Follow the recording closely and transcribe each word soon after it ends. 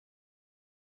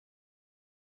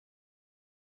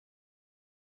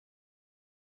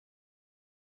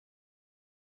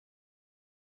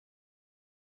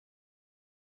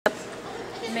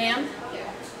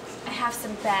have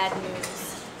some bad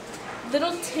news.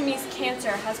 Little Timmy's cancer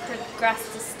has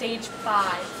progressed to stage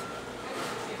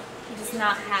 5. He does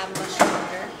not have much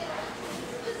longer.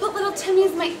 But little Timmy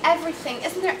is my everything.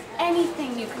 Isn't there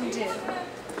anything you can do?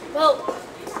 Well,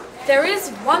 there is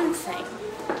one thing.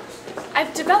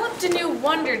 I've developed a new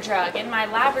wonder drug in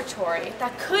my laboratory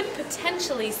that could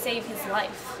potentially save his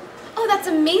life. Oh, that's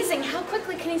amazing. How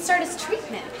quickly can he start his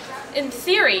treatment? In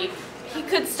theory, he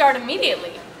could start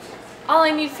immediately. All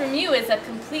I need from you is a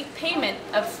complete payment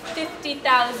of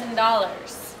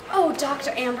 $50,000. Oh, Dr.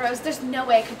 Ambrose, there's no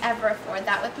way I could ever afford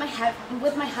that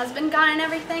with my husband gone and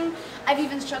everything. I've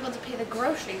even struggled to pay the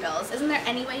grocery bills. Isn't there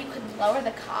any way you could lower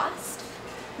the cost?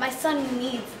 My son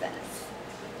needs this.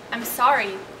 I'm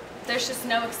sorry, there's just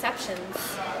no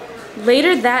exceptions.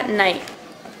 Later that night,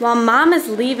 while Mom is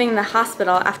leaving the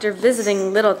hospital after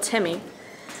visiting little Timmy,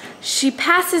 she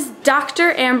passes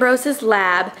Dr. Ambrose's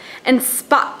lab and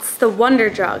spots the wonder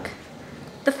drug.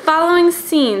 The following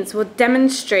scenes will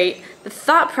demonstrate the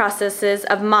thought processes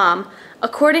of Mom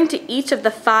according to each of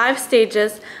the 5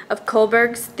 stages of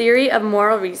Kohlberg's theory of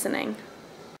moral reasoning.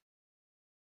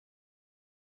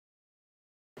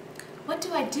 What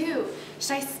do I do?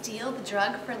 Should I steal the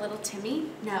drug for little Timmy?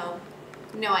 No,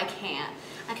 I can't.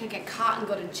 I could get caught and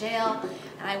go to jail,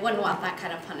 and I wouldn't want that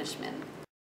kind of punishment.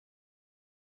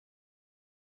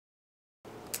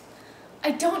 I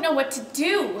don't know what to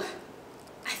do.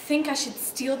 I think I should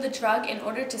steal the drug in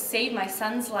order to save my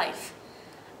son's life.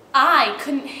 I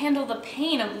couldn't handle the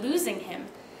pain of losing him.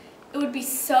 It would be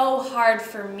so hard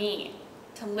for me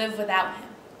to live without him.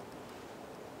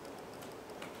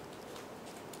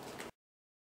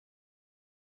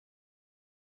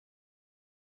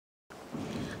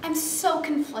 I'm so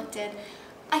conflicted.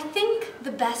 I think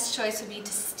the best choice would be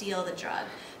to steal the drug,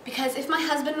 because if my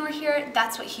husband were here,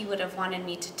 that's what he would have wanted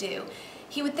me to do.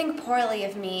 He would think poorly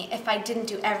of me if I didn't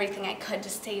do everything I could to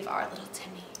save our little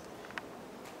Timmy.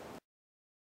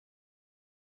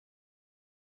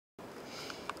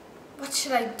 What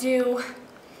should I do?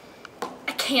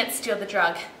 I can't steal the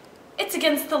drug. It's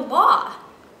against the law.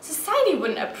 Society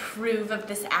wouldn't approve of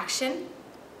this action.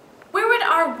 Where would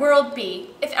our world be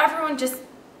if everyone just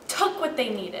took what they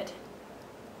needed?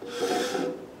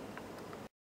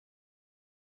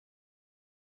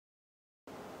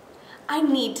 I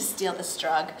need to steal this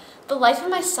drug. The life of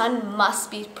my son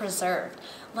must be preserved.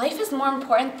 Life is more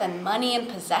important than money and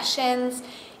possessions.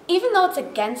 Even though it's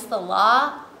against the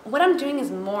law, what I'm doing is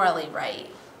morally right.